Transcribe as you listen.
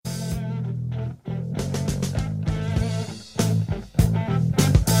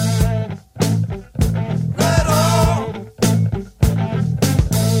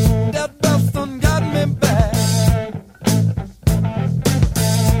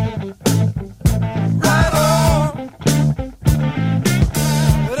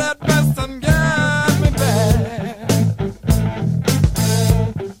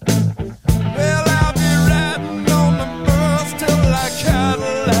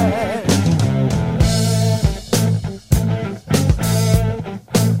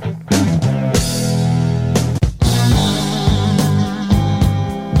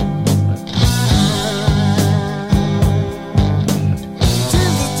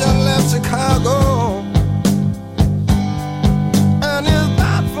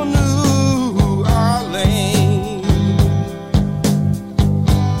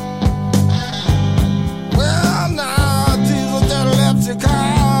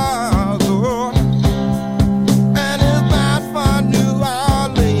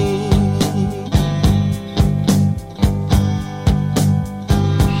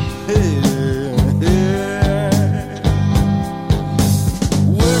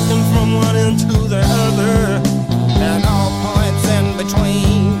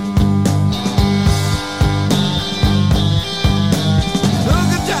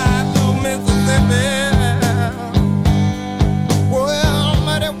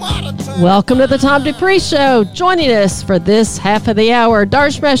Welcome to the Tom Dupree Show. Joining us for this half of the hour,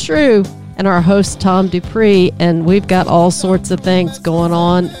 Darsh Mashru and our host, Tom Dupree. And we've got all sorts of things going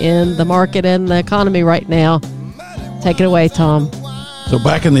on in the market and the economy right now. Take it away, Tom. So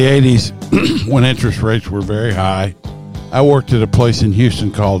back in the 80s, when interest rates were very high, I worked at a place in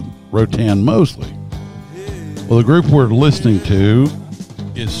Houston called Rotan Mosley. Well, the group we're listening to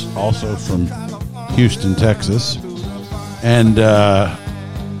is also from Houston, Texas. And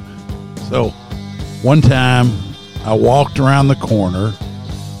so one time I walked around the corner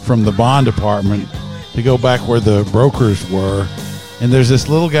from the bond department to go back where the brokers were, and there's this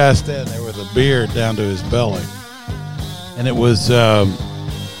little guy standing there with a beard down to his belly. And it was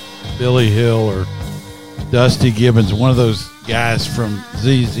Billy Hill or Dusty Gibbons, one of those guys from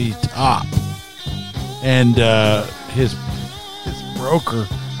ZZ Top. And his broker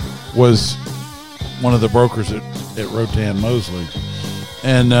was one of the brokers at Rotan Mosley.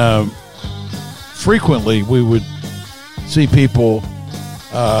 And frequently we would see people.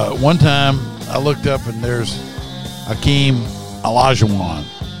 One time I looked up and there's Hakeem Olajuwon.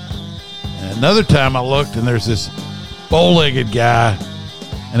 And another time I looked and there's this bow-legged guy,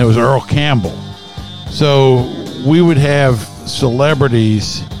 and it was Earl Campbell. So we would have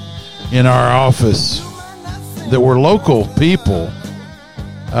celebrities in our office that were local people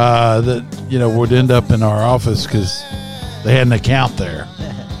that, you know, would end up in our office because they had an account there.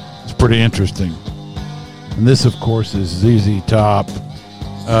 It's pretty interesting. And this, of course, is ZZ Top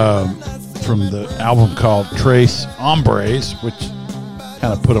from the album called Trace Hombres, which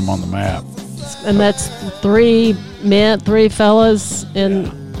kind of put them on the map. And that's three fellas in,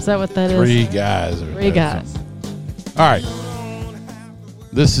 is that what that is? Three guys. Three guys. All right.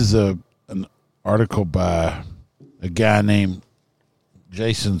 This is an article by a guy named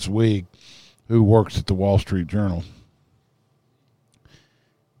Jason Zweig, who works at the Wall Street Journal.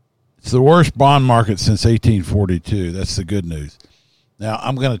 It's the worst bond market since 1842. That's the good news. Now,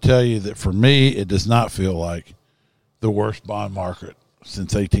 I'm going to tell you that for me, it does not feel like the worst bond market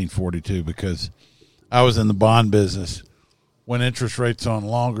since 1842 because I was in the bond business when interest rates on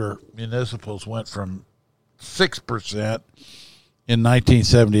longer municipals went from 6% in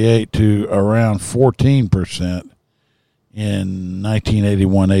 1978 to around 14% in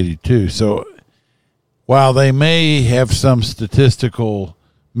 1981-82. So while they may have some statistical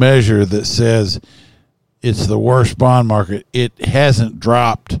measure that says it's the worst bond market, it hasn't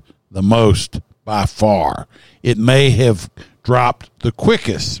dropped the most by far. It may have dropped the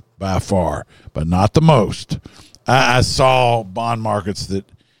quickest by far, but not the most. I saw bond markets that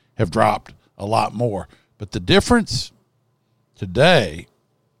have dropped a lot more. But the difference today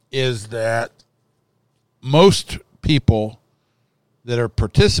is that most people that are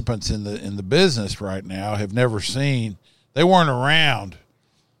participants in the business right now have never seen, they weren't around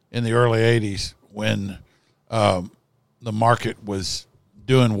in the early 80s when the market was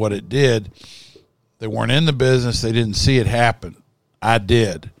doing what it did. They weren't in the business. They didn't see it happen. I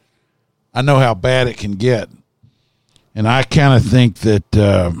did. I know how bad it can get. And I kind of think that,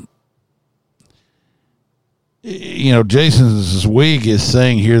 Jason Zweig is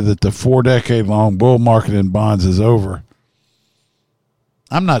saying here that the 4-decade-long bull market in bonds is over.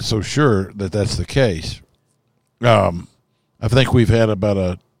 I'm not so sure that that's the case. I think we've had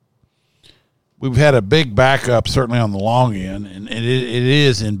a big backup, certainly on the long end, and it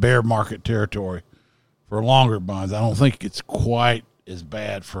is in bear market territory for longer bonds. I don't think it's quite as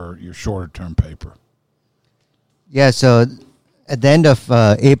bad for your shorter-term paper. Yeah, so at the end of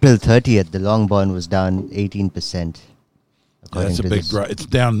April 30th, the long bond was down 18%. That's a big drop. It's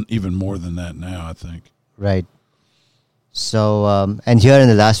down even more than that now, I think. Right. So, and here in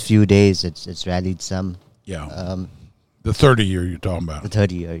the last few days, it's rallied some. Yeah. The 30-year you're talking about. The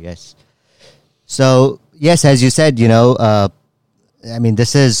 30-year, yes. So, yes, as you said,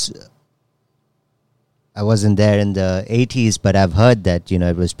 this is, I wasn't there in the 80s, but I've heard that,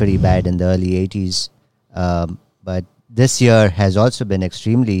 it was pretty bad in the early 80s. But this year has also been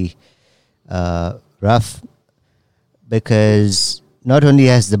extremely rough because not only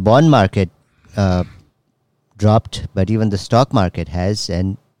has the bond market dropped, but even the stock market has.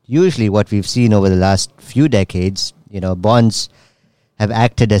 And usually what we've seen over the last few decades, bonds have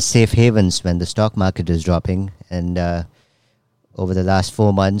acted as safe havens when the stock market is dropping. And over the last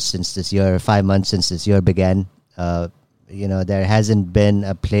 4 months since this year, 5 months since this year began, there hasn't been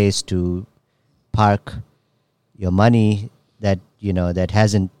a place to park your money that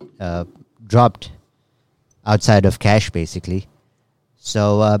hasn't dropped outside of cash, basically.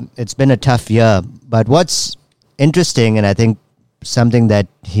 So it's been a tough year. But what's interesting, and I think something that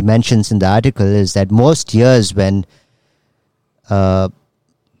he mentions in the article, is that most years when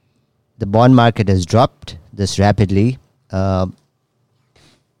the the bond market has dropped this rapidly,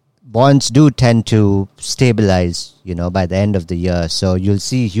 bonds do tend to stabilize, by the end of the year. So you'll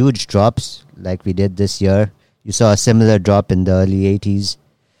see huge drops like we did this year. You saw a similar drop in the early 80s.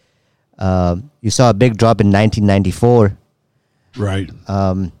 You saw a big drop in 1994. Right.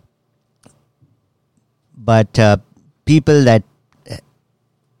 But people that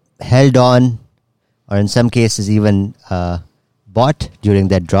held on, or in some cases even bought during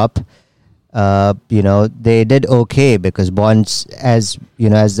that drop, they did okay, because bonds, as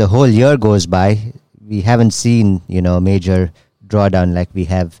the whole year goes by, we haven't seen, a major drawdown like we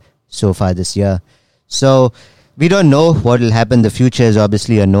have so far this year. So we don't know what will happen. The future is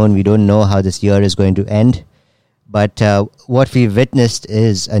obviously unknown. We don't know how this year is going to end. But what we've witnessed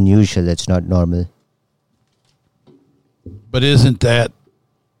is unusual. It's not normal. But isn't that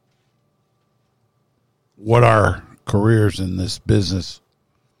what our careers in this business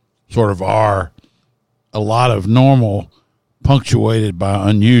sort of are? A lot of normal punctuated by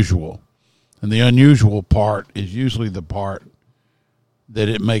unusual. And the unusual part is usually the part that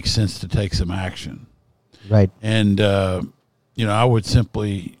it makes sense to take some action. Right. And, I would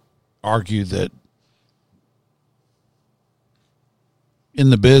simply argue that in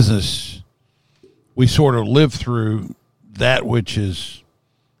the business, we sort of live through that which is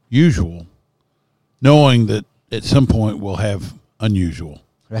usual, knowing that at some point we'll have unusual.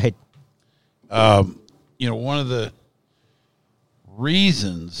 Right. One of the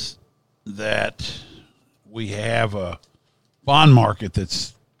reasons that we have a bond market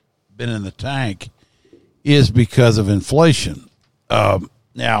that's been in the tank is because of inflation.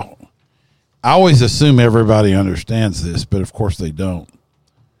 Now, I always assume everybody understands this, but of course they don't.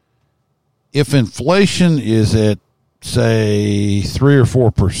 If inflation is at, say, 3 or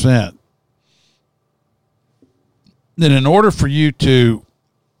 4%, then in order for you to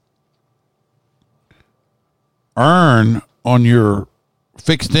earn on your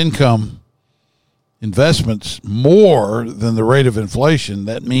fixed income investments more than the rate of inflation,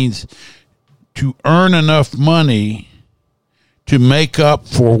 that means to earn enough money to make up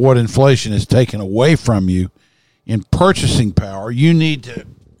for what inflation has taken away from you in purchasing power, you need to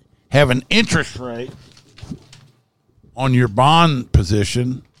have an interest rate on your bond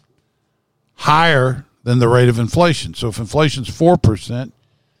position higher than the rate of inflation. So if inflation's 4%,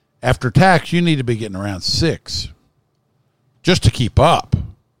 after tax, you need to be getting around 6% just to keep up.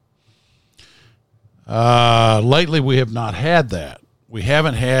 Lately, we have not had that. We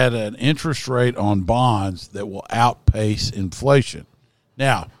haven't had an interest rate on bonds that will outpace inflation.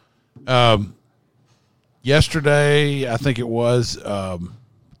 Now, yesterday, I think it was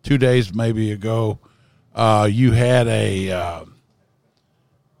 2 days maybe ago, you had a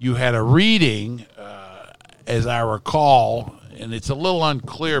reading, as I recall, and it's a little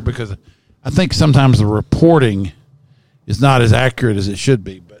unclear because I think sometimes the reporting is not as accurate as it should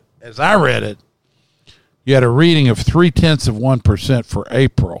be. But as I read it, you had a reading of 0.3% for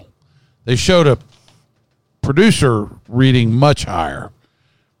April. They showed a producer reading much higher,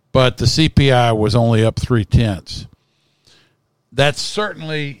 but the CPI was only up 0.3. That's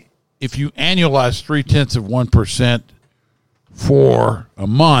certainly, if you annualize 0.3% for a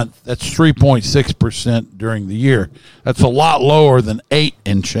month, that's 3.6% during the year. That's a lot lower than 8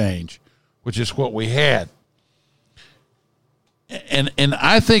 and change, which is what we had. And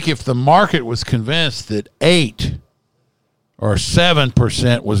I think if the market was convinced that 8 or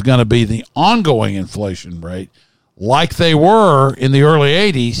 7% was going to be the ongoing inflation rate, like they were in the early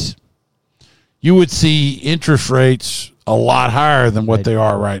 80s, you would see interest rates a lot higher than what they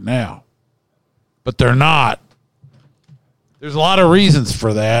are right now. But they're not. There's a lot of reasons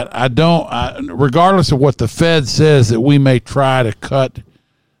for that. Regardless of what the Fed says that we may try to cut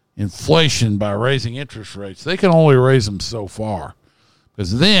inflation by raising interest rates, they can only raise them so far,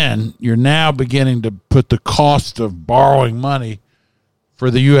 because then you're now beginning to put the cost of borrowing money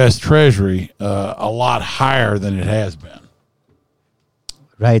for the U.S. Treasury a lot higher than it has been.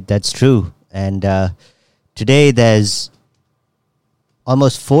 Right, that's true. And today there's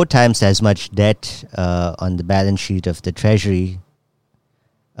almost 4 times as much debt on the balance sheet of the Treasury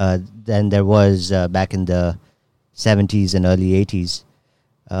than there was back in the 70s and early 80s.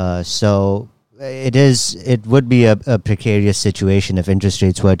 So it would be a precarious situation if interest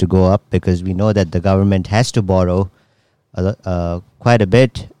rates were to go up, because we know that the government has to borrow quite a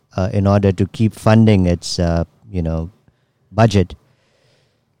bit in order to keep funding its budget.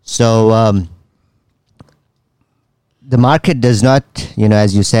 So the market does not,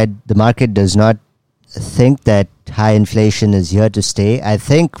 as you said, the market does not think that high inflation is here to stay. I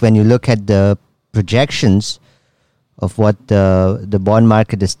think when you look at the projections of what the bond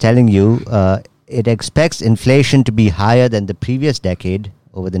market is telling you, it expects inflation to be higher than the previous decade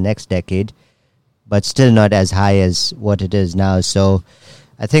over the next decade, but still not as high as what it is now. So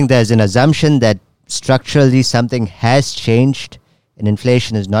I think there's an assumption that structurally something has changed and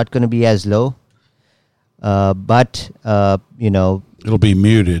inflation is not going to be as low. But it'll be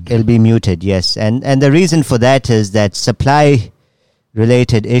muted. It'll be muted, yes. And the reason for that is that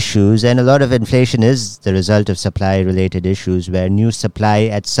supply-related issues, and a lot of inflation is the result of supply-related issues, where new supply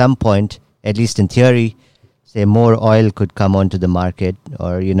at some point, at least in theory, say more oil could come onto the market,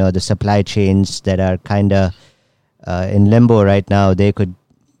 or, the supply chains that are kind of in limbo right now, they could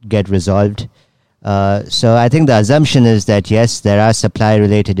get resolved. So I think the assumption is that, yes, there are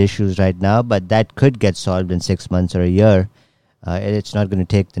supply-related issues right now, but that could get solved in 6 months or a year. It's not going to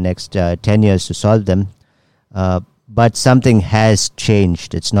take the next 10 years to solve them. But something has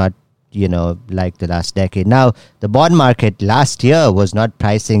changed. It's not, like the last decade. Now, the bond market last year was not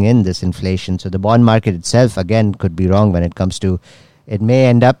pricing in this inflation. So the bond market itself, again, could be wrong when it comes to, it may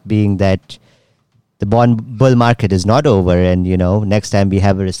end up being that the bond bull market is not over, and next time we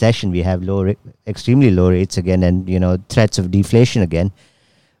have a recession, we have extremely low rates again, and threats of deflation again.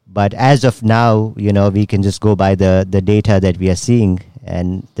 But as of now, we can just go by the data that we are seeing,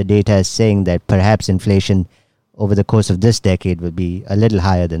 and the data is saying that perhaps inflation over the course of this decade will be a little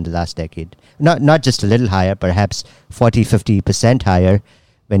higher than the last decade. Not just a little higher, perhaps 40-50% higher.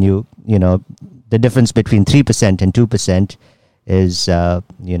 When the difference between 3% and 2% is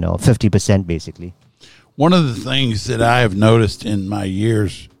 50% basically. One of the things that I have noticed in my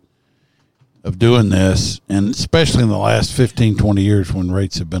years of doing this, and especially in the last 15, 20 years when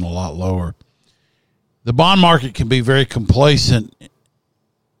rates have been a lot lower, the bond market can be very complacent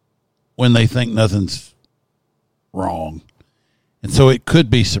when they think nothing's wrong. And so it could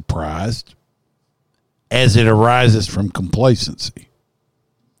be surprised as it arises from complacency.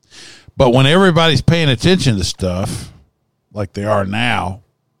 But when everybody's paying attention to stuff like they are now,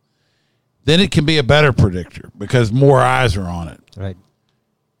 then it can be a better predictor because more eyes are on it. Right.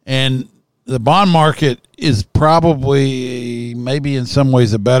 And the bond market is probably, maybe in some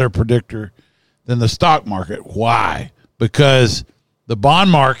ways, a better predictor than the stock market. Why? Because the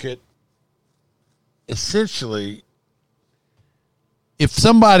bond market, essentially, if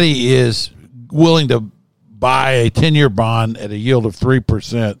somebody is willing to buy a 10-year bond at a yield of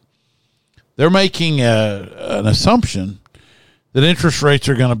 3%, they're making an assumption that interest rates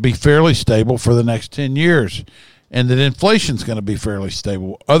are going to be fairly stable for the next 10 years and that inflation is going to be fairly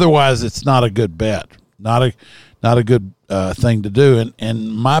stable. Otherwise, it's not a good bet, not a good thing to do.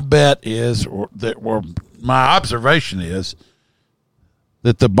 And my bet is, or my observation is,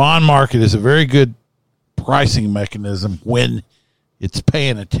 that the bond market is a very good pricing mechanism when it's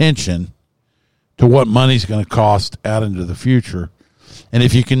paying attention to what money's going to cost out into the future. And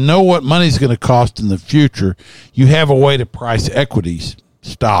if you can know what money's going to cost in the future, you have a way to price equities,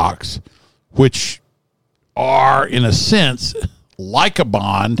 stocks, which are, in a sense, like a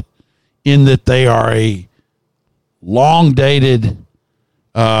bond in that they are a long-dated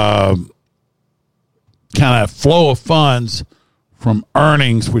kind of flow of funds from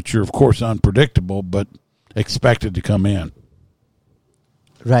earnings, which are, of course, unpredictable, but expected to come in.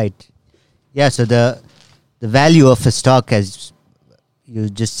 Right. Yeah, so the value of a stock, as you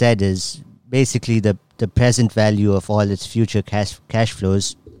just said, is basically the present value of all its future cash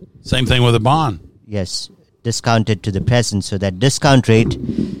flows. Same thing with a bond. Yes, discounted to the present. So that discount rate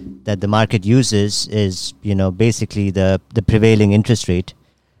that the market uses is, basically the prevailing interest rate.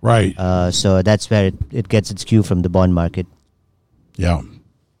 Right. So that's where it gets its cue from the bond market. Yeah.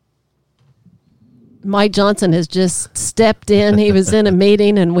 Mike Johnson has just stepped in. He was in a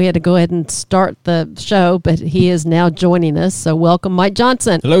meeting and we had to go ahead and start the show, but he is now joining us. So welcome, Mike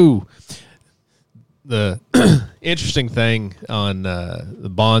Johnson. Hello. The interesting thing on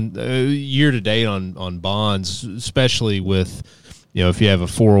the bond year to date on bonds, especially with, if you have a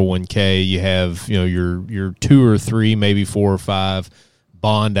 401k, you have, your 2 or 3, maybe 4 or 5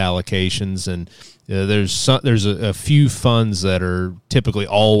 bond allocations, and there's a few funds that are typically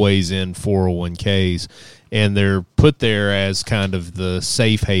always in 401ks, and they're put there as kind of the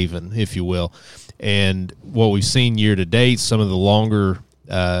safe haven, if you will. And what we've seen year to date, some of the longer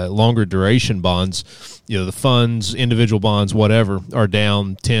duration bonds, the funds, individual bonds, whatever, are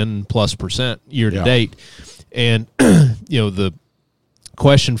down 10+% year to date. And the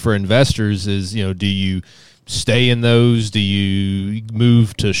question for investors is, do you stay in those? Do you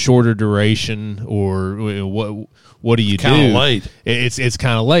move to shorter duration, or what do you do? Kind of late. It's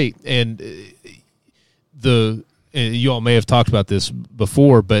kind of late, and you all may have talked about this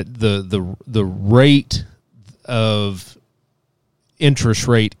before, but the rate of interest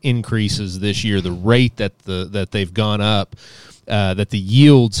rate increases this year, the rate that they've gone up, that the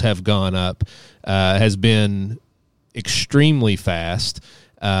yields have gone up, has been extremely fast,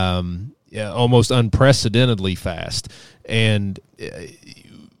 almost unprecedentedly fast. And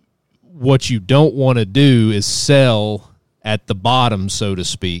what you don't want to do is sell at the bottom, so to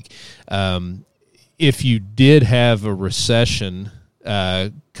speak. If you did have a recession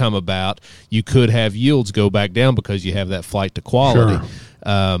come about, you could have yields go back down because you have that flight to quality. Sure.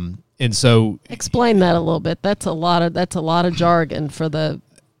 And so, explain that a little bit. That's a lot of jargon for the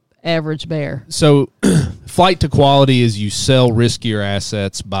average bear. So, flight to quality is you sell riskier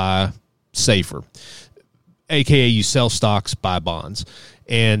assets, buy safer, aka you sell stocks, buy bonds.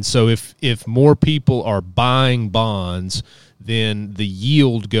 And so, if more people are buying bonds, then the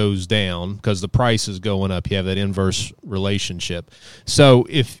yield goes down because the price is going up. You have that inverse relationship. So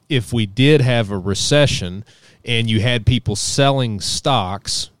if we did have a recession and you had people selling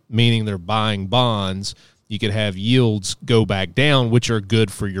stocks, meaning they're buying bonds, you could have yields go back down, which are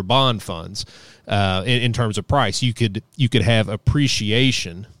good for your bond funds in terms of price. You could have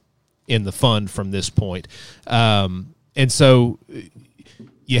appreciation in the fund from this point. And so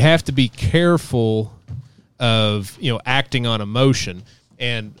you have to be careful of acting on emotion.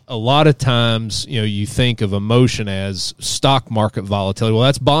 And a lot of times you think of emotion as stock market volatility. Well,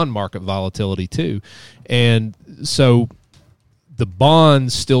 that's bond market volatility too. And so the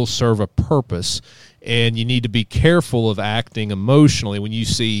bonds still serve a purpose, and you need to be careful of acting emotionally when you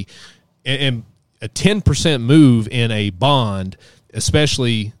see a 10% move in a bond,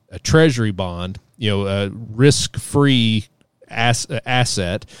 especially a treasury bond, a risk-free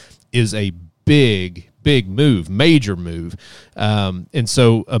asset is a big move, major move. And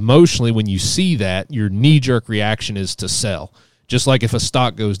so emotionally, when you see that, your knee-jerk reaction is to sell. Just like if a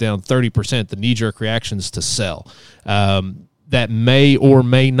stock goes down 30%, the knee-jerk reaction is to sell. That may or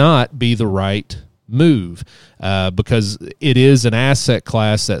may not be the right move because it is an asset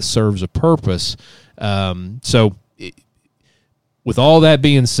class that serves a purpose. With all that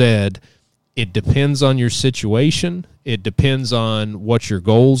being said, it depends on your situation. It depends on what your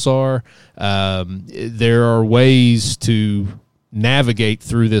goals are. There are ways to navigate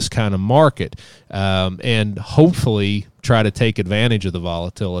through this kind of market and hopefully try to take advantage of the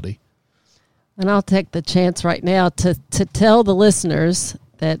volatility. And I'll take the chance right now to tell the listeners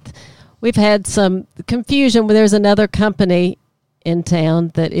that we've had some confusion. There's another company in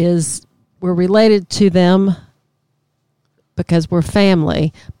town that we're related to them because we're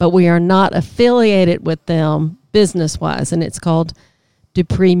family, but we are not affiliated with them business-wise, and it's called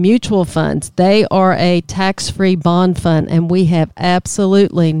Dupree Mutual Funds. They are a tax-free bond fund, and we have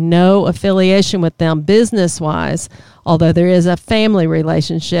absolutely no affiliation with them business-wise, although there is a family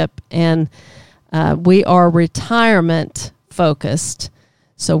relationship, and we are retirement-focused,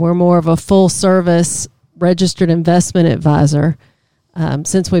 so we're more of a full-service registered investment advisor.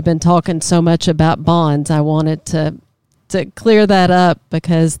 Since we've been talking so much about bonds, I wanted to clear that up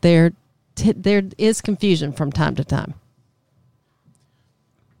because there is confusion from time to time.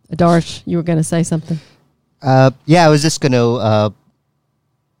 Darsh, you were going to say something? Yeah, I was just going to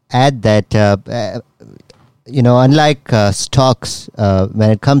add that, unlike stocks, when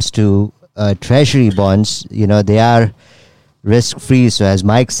it comes to treasury bonds, they are risk-free. So as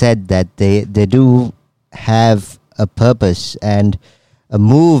Mike said, that they do have a purpose, and a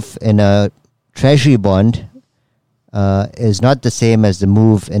move in a treasury bond is not the same as the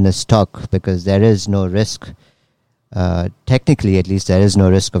move in a stock because there is no risk. Technically, at least, there is no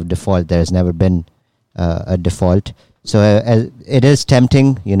risk of default. There has never been a default. So it is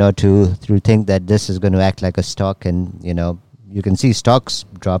tempting, to think that this is going to act like a stock, and you can see stocks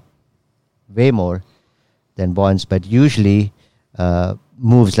drop way more than bonds, but usually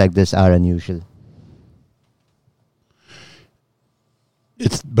moves like this are unusual.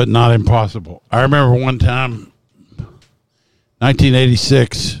 But not impossible. I remember one time,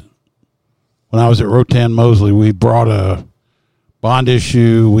 1986, when I was at Rotan Mosley, we brought a bond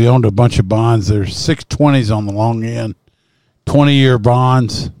issue. We owned a bunch of bonds. There's 620s on the long end, 20-year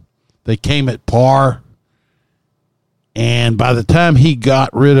bonds. They came at par. And by the time he got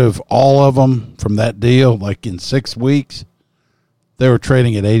rid of all of them from that deal, like in 6 weeks, they were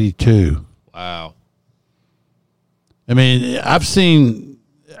trading at 82. Wow. I mean, I've seen...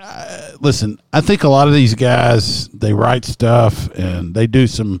 listen, I think a lot of these guys, they write stuff and they do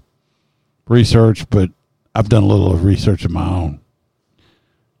some research, but I've done a little of research of my own.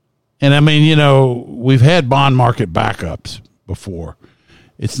 And I mean, we've had bond market backups before.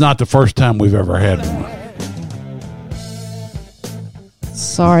 It's not the first time we've ever had one.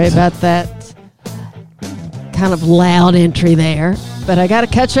 kind of loud entry there. But I got to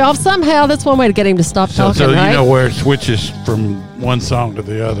cut you off somehow. That's one way to get him to stop talking, So right? you know where it switches from one song to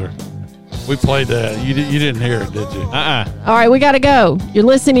the other. We played that. You didn't hear it, did you? All right, we got to go. You're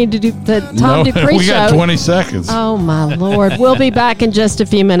listening to the Tom Dupree we got Show. 20 seconds. Oh, my Lord. We'll be back in just a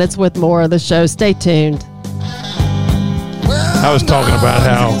few minutes with more of the show. Stay tuned. I was talking about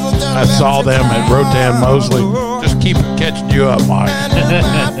how I saw them at Rotan Mosley. Just keep catching you up, Mike.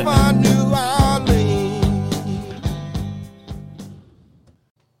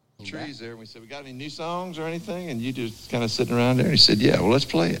 Trees there. We said, we got any new songs or anything? And you just kind of sitting around there. And he said, yeah, well, let's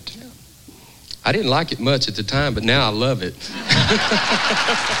play it. I didn't like it much at the time, but now I love it.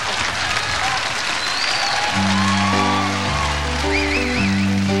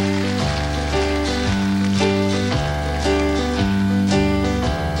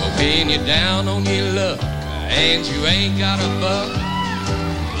 When you're down on your luck and you ain't got a buck,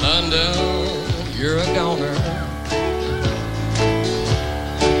 London, you're a goner.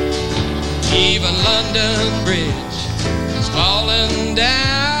 Even London Bridge is falling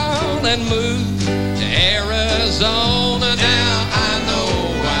down and moved to Arizona. Now I know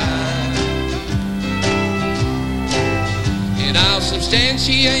why. And I'll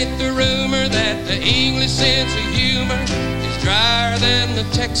substantiate the rumor that the English sense of humor is drier than the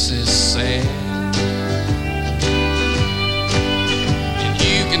Texas sand. And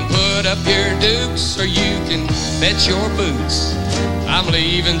you can put up your dukes or you can bet your boots I'm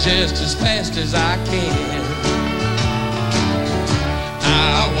leaving just as fast as I can.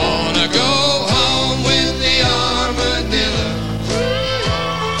 I wanna go home with the armadillo.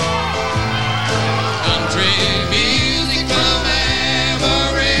 Country music from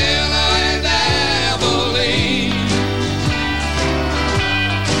Amarillo and Abilene.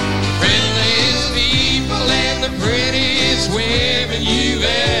 Friendliest people and the prettiest women you've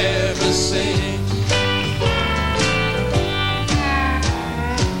ever seen.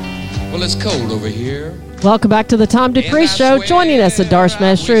 Well, it's cold over here. Welcome back to the Tom Dupree Show. Joining us at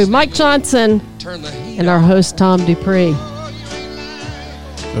Darshmash Shrew, Mike Johnson, and our host, Tom Dupree.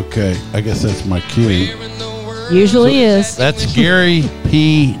 Okay, I guess that's my cue. Usually is. That's Gary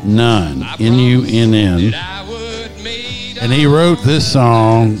P. Nunn, N-U-N-N. And he wrote this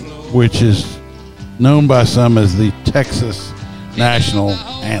song, which is known by some as the Texas National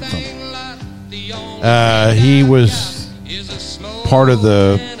Anthem. He was part of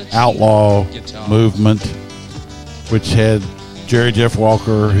the outlaw movement, which had Jerry Jeff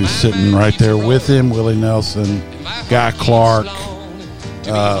Walker, who's sitting right there with him, Willie Nelson, Guy Clark,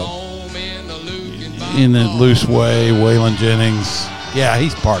 in a loose way, Waylon Jennings. Yeah,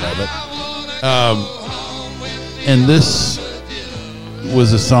 he's part of it. And this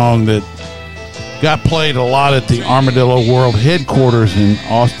was a song that got played a lot at the Armadillo World headquarters in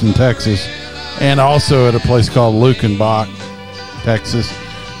Austin, Texas, and also at a place called Lukenbach, Texas.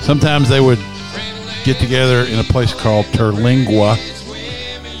 Sometimes they would get together in a place called Terlingua,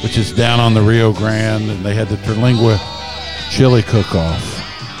 which is down on the Rio Grande, and they had the Terlingua chili cook-off.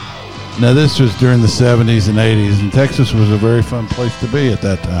 Now, this was during the 70s and 80s, and Texas was a very fun place to be at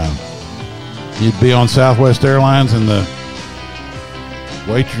that time. You'd be on Southwest Airlines, and the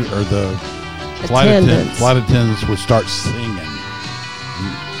waitress or the flight attendants would start singing,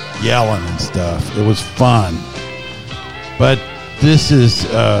 and yelling and stuff. It was fun. But this is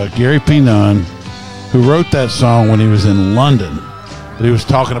Gary P. Nunn, who wrote that song when he was in London. But he was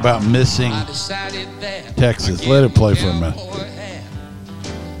talking about missing Texas. Let it play for a minute.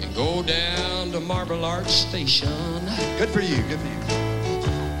 And go down to Marble Arch Station. Good for you. Good for you.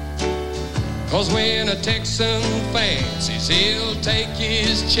 'Cause when a Texan fancies, he'll take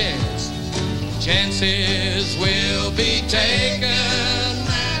his chance. Chances will be taken.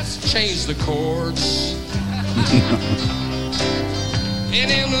 Let's change the chords. And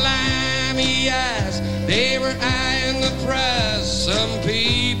them limey eyes, they were eyeing the prize some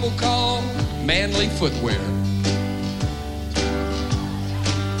people call manly footwear.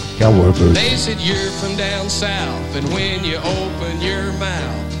 Cowboy boots. They said you're from down south, and when you open your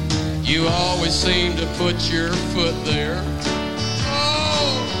mouth, you always seem to put your foot there.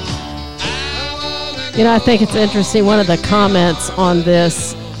 You know, I think it's interesting. One of the comments on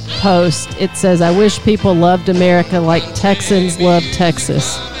this post, it says, I wish people loved America like Texans love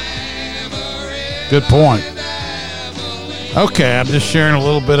Texas. Good point. Okay, I'm just sharing a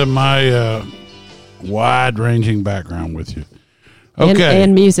little bit of my wide-ranging background with you. Okay.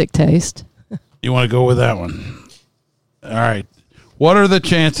 And music taste. You want to go with that one? All right. What are the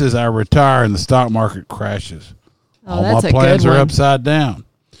chances I retire and the stock market crashes? Oh, All that's my a plans good are one. upside down.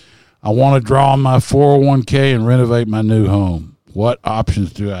 I want to draw on my 401k and renovate my new home. What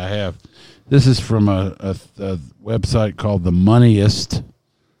options do I have? This is from a website called The Moneyest,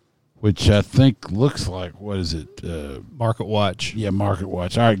 which I think looks like, what is it? Market Watch. Yeah, Market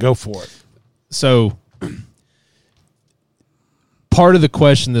Watch. All right, go for it. So part of the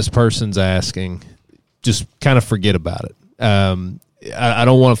question this person's asking, just kind of forget about it. I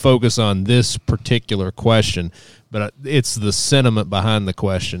don't want to focus on this particular question, but it's the sentiment behind the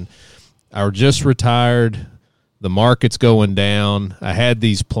question. I just retired. The market's going down. I had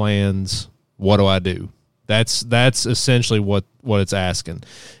these plans. What do I do? That's essentially what it's asking.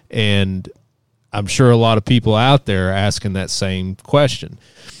 And I'm sure a lot of people out there are asking that same question.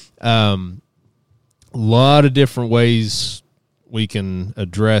 A lot of different ways we can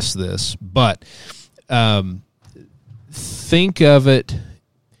address this, but think of it,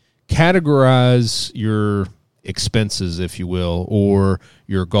 categorize your expenses, if you will, or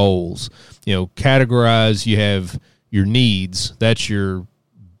your goals. Categorize, you have your needs. That's your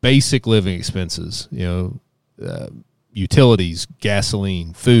basic living expenses, utilities,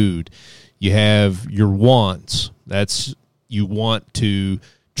 gasoline, food. You have your wants. That's, you want to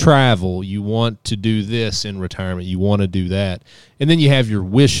travel, you want to do this in retirement, you want to do that. And then you have your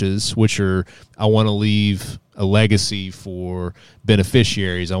wishes, which are, I want to leave a legacy for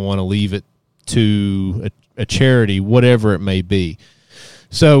beneficiaries. I want to leave it to a charity, whatever it may be.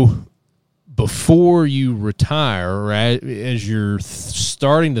 So before you retire, or as you're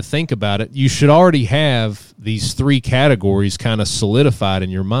starting to think about it, you should already have these three categories kind of solidified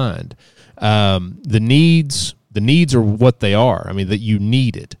in your mind. The needs are what they are. I mean, that you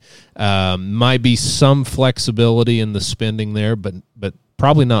need it. Might be some flexibility in the spending there, but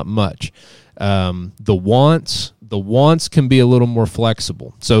probably not much. The wants can be a little more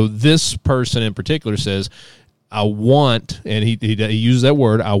flexible. So this person in particular says, I want, and he used that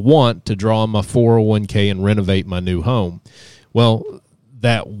word, I want to draw on my 401k and renovate my new home. Well,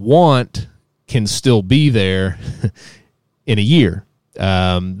 that want can still be there in a year.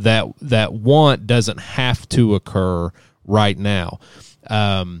 That want doesn't have to occur right now.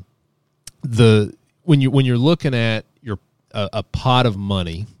 When you're looking at a pot of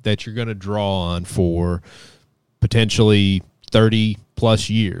money that you're going to draw on for potentially 30 plus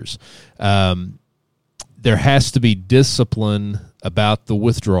years, there has to be discipline about the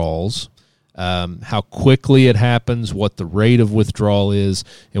withdrawals, how quickly it happens, what the rate of withdrawal is,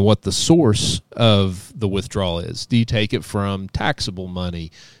 and what the source of the withdrawal is. Do you take it from taxable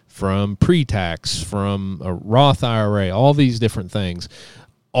money, from pre-tax, from a Roth IRA, all these different things?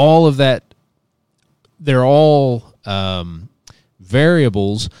 All of that, they're all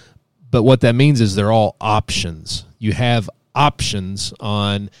variables, but what that means is they're all options. You have options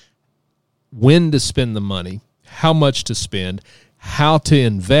on when to spend the money, how much to spend, how to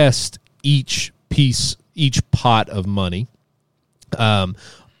invest each pot of money.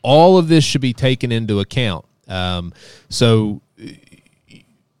 All of this should be taken into account. So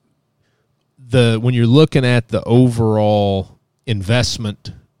when you're looking at the overall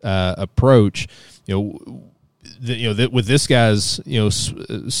investment approach, with this guy's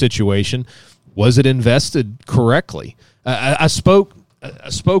situation, was it invested correctly? I spoke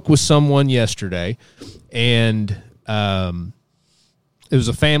with someone yesterday, and it was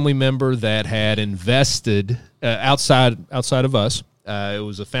a family member that had invested outside of us. It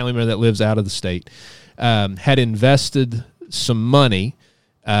was a family member that lives out of the state, had invested some money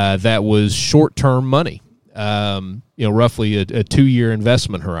that was short-term money, roughly a 2-year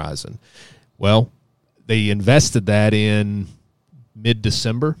investment horizon. Well, they invested that in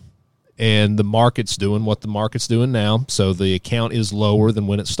mid-December, and the market's doing what the market's doing now, so the account is lower than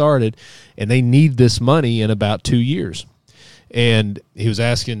when it started, and they need this money in about 2 years. And he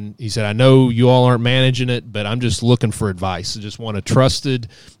said, I know you all aren't managing it, but I'm just looking for advice. I just want a trusted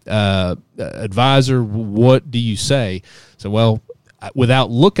advisor. What do you say? So, well,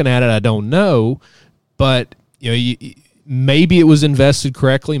 without looking at it, I don't know, but maybe it was invested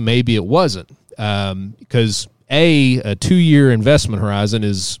correctly, maybe it wasn't. Because a 2-year investment horizon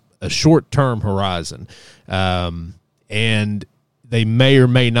is a short-term horizon, and they may or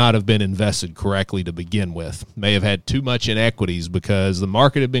may not have been invested correctly to begin with. May have had too much in equities because the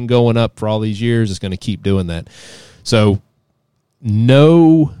market had been going up for all these years. It's going to keep doing that. So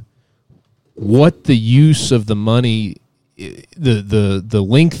know what the use of the money, the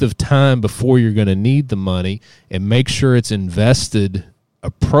length of time before you're going to need the money, and make sure it's invested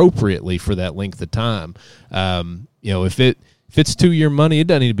appropriately for that length of time. If it's 2-year money, it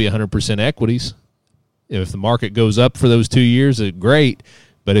doesn't need to be 100% equities. If the market goes up for those 2 years, it's great.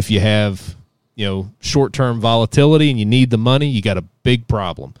 But if you have, short-term volatility and you need the money, you got a big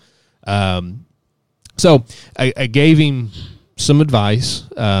problem. So I gave him some advice.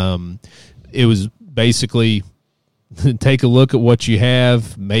 it was basically take a look at what you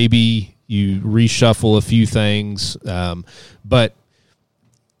have. Maybe you reshuffle a few things, but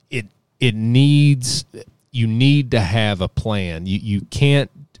it needs, you need to have a plan. You can't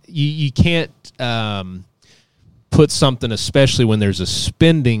put something, especially when there's a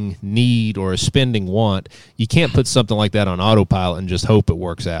spending need or a spending want, you can't put something like that on autopilot and just hope it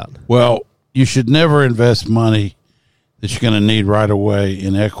works out. Well, you should never invest money that you're going to need right away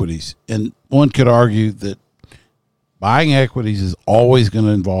in equities. And one could argue that buying equities is always going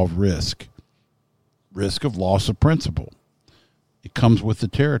to involve risk of loss of principal. It comes with the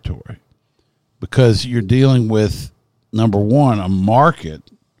territory because you're dealing with, number one, a market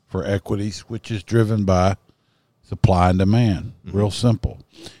for equities, which is driven by supply and demand. Real simple.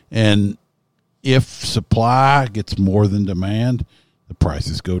 And if supply gets more than demand, the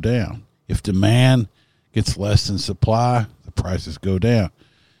prices go down. If demand gets less than supply, the prices go down.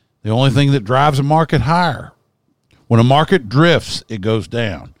 The only thing that drives a market higher, when a market drifts, it goes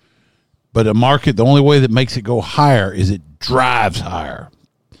down. But a market, the only way that makes it go higher is it drives higher.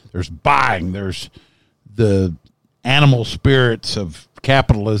 There's buying. There's the animal spirits of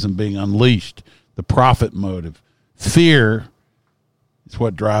capitalism being unleashed, the profit motive. Fear is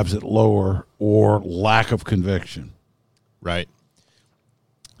what drives it lower, or lack of conviction. Right.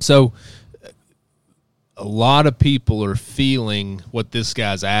 So a lot of people are feeling what this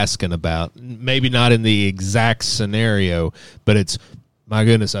guy's asking about. Maybe not in the exact scenario, but it's, my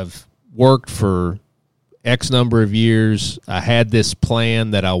goodness, I've worked for X number of years. I had this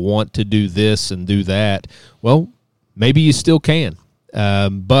plan that I want to do this and do that. Well, maybe you still can,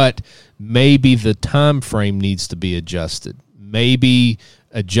 but maybe the time frame needs to be adjusted. Maybe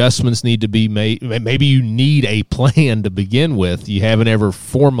adjustments need to be made. Maybe you need a plan to begin with. You haven't ever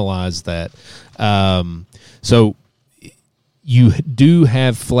formalized that. So you do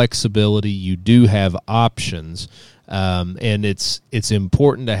have flexibility. You do have options. And it's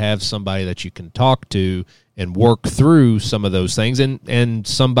important to have somebody that you can talk to and work through some of those things, and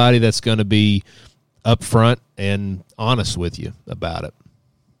somebody that's going to be upfront and honest with you about it.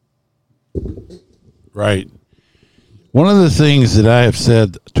 Right. One of the things that I have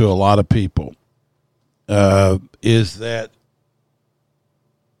said to a lot of people is that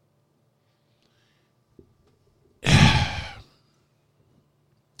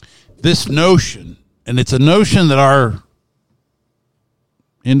this notion, and it's a notion that our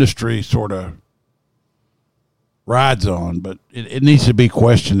industry sort of rides on, but it needs to be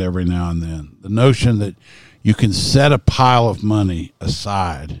questioned every now and then. The notion that you can set a pile of money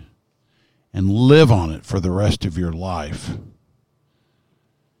aside and live on it for the rest of your life.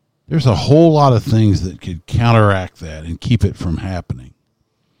 There's a whole lot of things that could counteract that and keep it from happening.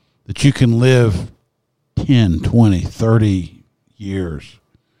 That you can live 10, 20, 30 years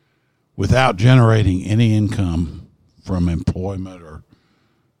without generating any income from employment or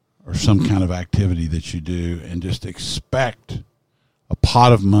some kind of activity that you do, and just expect a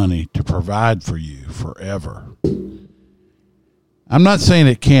pot of money to provide for you forever. I'm not saying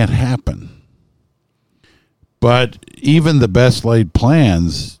it can't happen, but even the best laid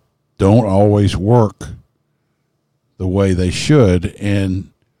plans don't always work the way they should, and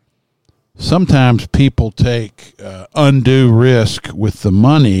sometimes people take undue risk with the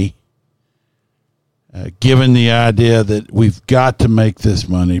money, given the idea that we've got to make this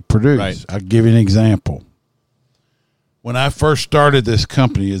money produce. Right. I'll give you an example. When I first started this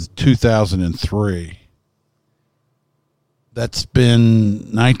company in 2003, that's been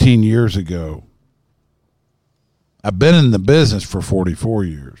 19 years ago. I've been in the business for 44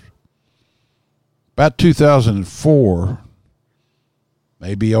 years. About 2004,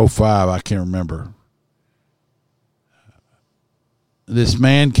 maybe 05, I can't remember. This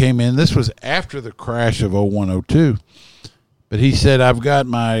man came in. This was after the crash of 01-02. But he said, I've got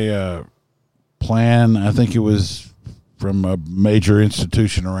my plan. I think it was from a major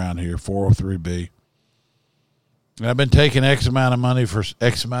institution around here, 403B. And I've been taking X amount of money for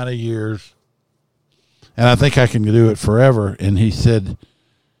X amount of years. And I think I can do it forever. And he said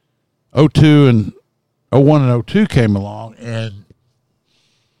 02 and 01 and 02 came along. And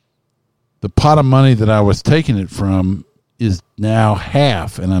the pot of money that I was taking it from is now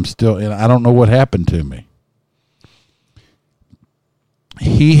half, and I don't know what happened to me.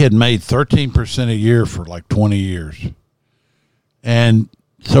 He had made 13% a year for like 20 years. And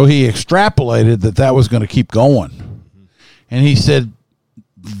so he extrapolated that was going to keep going. And he said,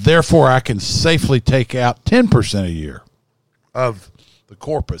 therefore, I can safely take out 10% a year of the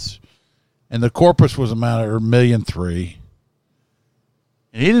corpus. And the corpus was about $1.3 million.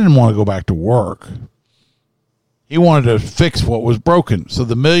 And he didn't want to go back to work. He wanted to fix what was broken. So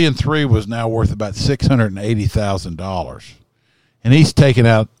the $1.3 million was now worth about $680,000. And he's taking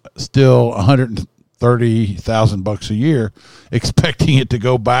out still $130,000 a year, expecting it to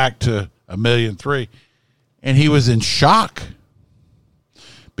go back to $1.3 million. And he was in shock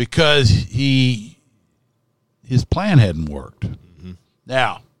because his plan hadn't worked. Mm-hmm.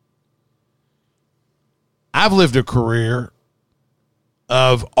 Now, I've lived a career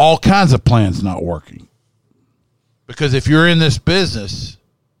of all kinds of plans not working. Because if you're in this business,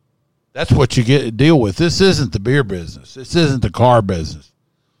 that's what you get to deal with. This isn't the beer business. This isn't the car business.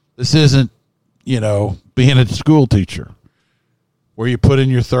 This isn't, being a school teacher where you put in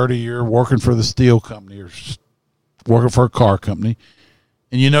your 30-year working for the steel company or working for a car company,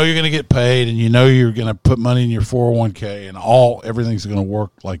 and you're going to get paid, and you're going to put money in your 401k, and everything's going to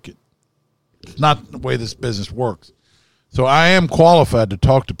work like it. It's not the way this business works. So I am qualified to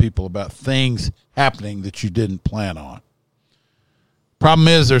talk to people about things happening that you didn't plan on. Problem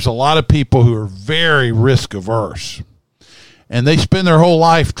is, there's a lot of people who are very risk averse, and they spend their whole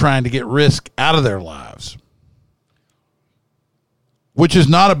life trying to get risk out of their lives, which is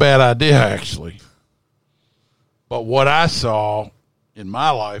not a bad idea, actually. But what I saw in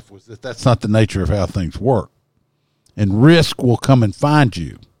my life was that that's not the nature of how things work. And risk will come and find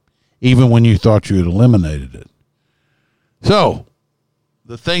you, even when you thought you had eliminated it. So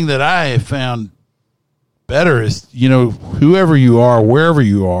the thing that I have found better is, whoever you are, wherever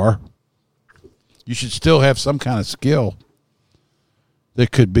you are, you should still have some kind of skill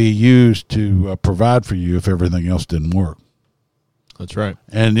that could be used to provide for you if everything else didn't work. That's right.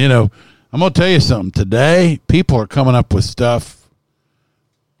 And, I'm going to tell you something. Today, people are coming up with stuff,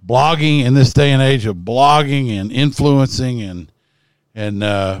 blogging in this day and age of blogging and influencing and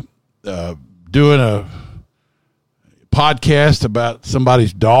doing a podcast about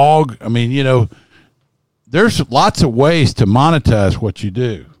somebody's dog. I mean, there's lots of ways to monetize what you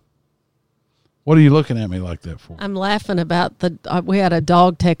do. What are you looking at me like that for? I'm laughing about we had a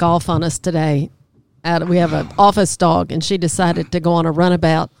dog take off on us today. We have an office dog, and she decided to go on a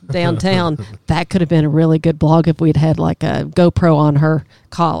runabout downtown. That could have been a really good blog if we'd had like a GoPro on her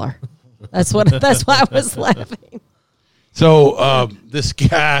collar. That's why I was laughing. So this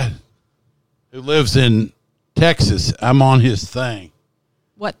guy who lives in Texas, I'm on his thing.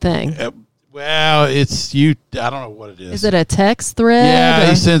 What thing? Well, it's you. I don't know what it is. Is it a text thread? Yeah,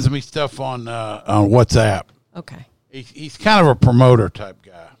 he sends me stuff on WhatsApp. Okay. He's kind of a promoter type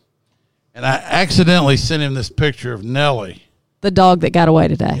guy. And I accidentally sent him this picture of Nellie. The dog that got away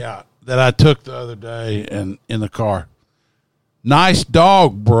today. Yeah, that I took the other day and in the car. Nice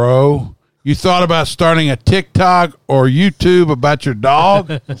dog, bro. You thought about starting a TikTok or YouTube about your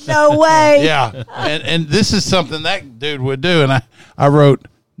dog? No way. Yeah. And this is something that dude would do. And I wrote,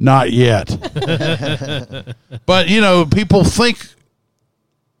 not yet. But, people think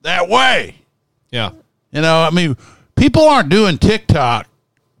that way. Yeah. People aren't doing TikTok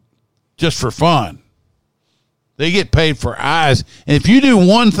just for fun. They get paid for eyes. And if you do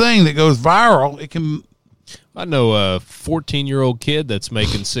one thing that goes viral, it can... I know a 14-year-old kid that's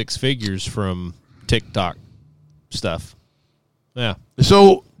making six figures from TikTok stuff. Yeah.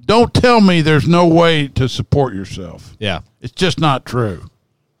 So don't tell me there's no way to support yourself. Yeah. It's just not true.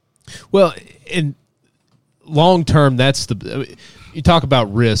 Well, in long term, you talk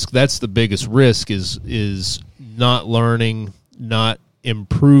about risk. That's the biggest risk is not learning, not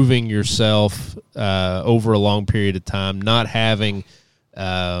improving yourself over a long period of time, not having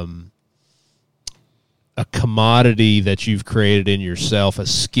a commodity that you've created in yourself, a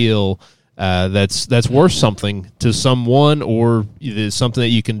skill that's worth something to someone, or something that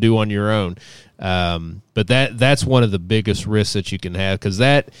you can do on your own. But that's one of the biggest risks that you can have, because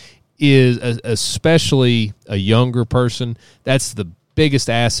that is, especially a younger person, that's the biggest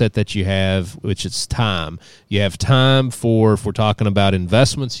asset that you have, which is time. You have time for, if we're talking about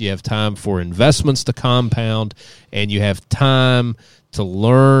investments, you have time for investments to compound, and you have time to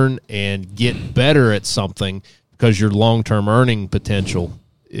learn and get better at something, because your long-term earning potential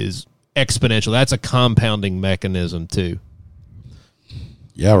is exponential. That's a compounding mechanism too.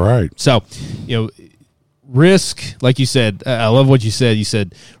 Yeah, right. So, risk, like you said, I love what you said. You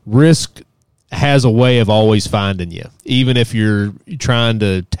said risk has a way of always finding you, even if you're trying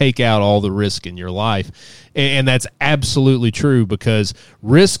to take out all the risk in your life. And that's absolutely true, because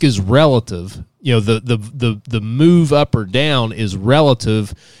risk is relative. The move up or down is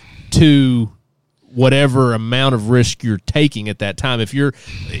relative to whatever amount of risk you're taking at that time. If you're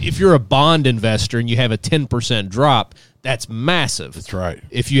a bond investor and you have a 10% drop, that's massive. That's right.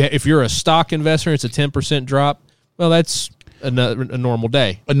 If you're a stock investor and it's a 10% drop, well, that's a normal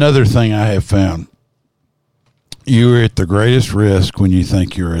day. Another thing I have found, you're at the greatest risk when you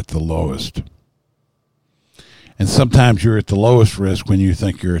think you're at the lowest. And sometimes you're at the lowest risk when you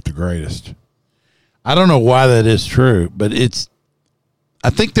think you're at the greatest. I don't know why that is true, but I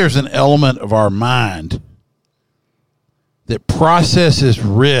think there's an element of our mind that processes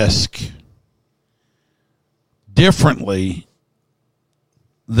risk differently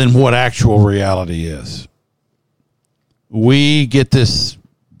than what actual reality is. We get this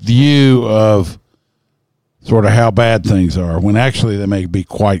view of sort of how bad things are when actually they may be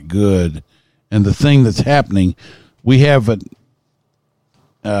quite good. And the thing that's happening, we have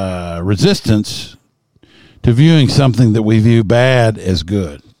a resistance to viewing something that we view bad as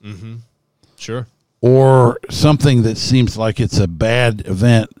good. Mm-hmm. Sure. Or something that seems like it's a bad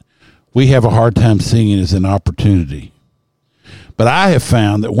event, we have a hard time seeing it as an opportunity. But I have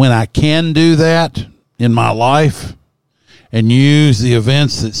found that when I can do that in my life and use the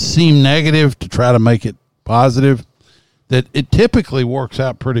events that seem negative to try to make it positive, that it typically works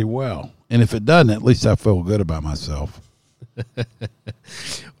out pretty well. And if it doesn't, at least I feel good about myself.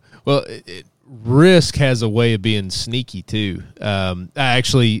 Well, risk has a way of being sneaky too.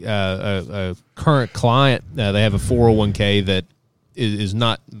 Actually, a current client, they have a 401k that is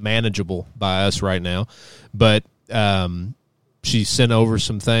not manageable by us right now, but she sent over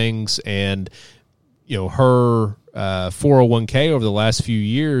some things, and her 401k over the last few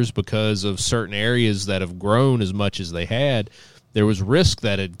years, because of certain areas that have grown as much as they had, there was risk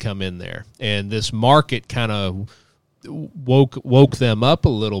that had come in there, and this market kind of woke them up a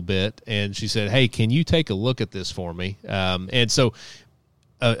little bit, and she said, "Hey, can you take a look at this for me?" And so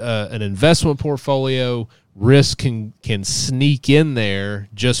an investment portfolio risk can sneak in there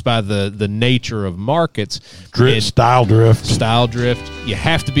just by the nature of markets. Style drift. You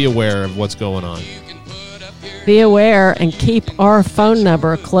have to be aware of what's going on. Be aware and keep our phone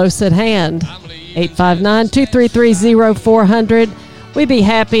number close at hand, 859-233-0400. We'd be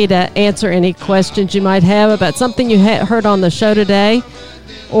happy to answer any questions you might have about something you heard on the show today,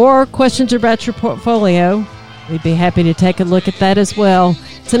 or questions about your portfolio. We'd be happy to take a look at that as well.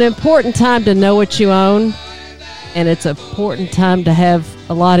 It's an important time to know what you own, and it's an important time to have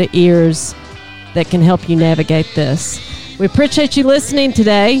a lot of ears that can help you navigate this. We appreciate you listening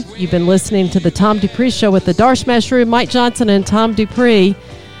today. You've been listening to the Tom Dupree Show with the Darsh Mashroom, Mike Johnson, and Tom Dupree.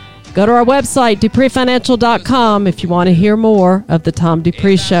 Go to our website, DupreeFinancial.com, if you want to hear more of the Tom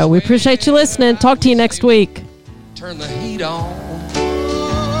Dupree Show. We appreciate you listening. Talk to you next week. Turn the heat on.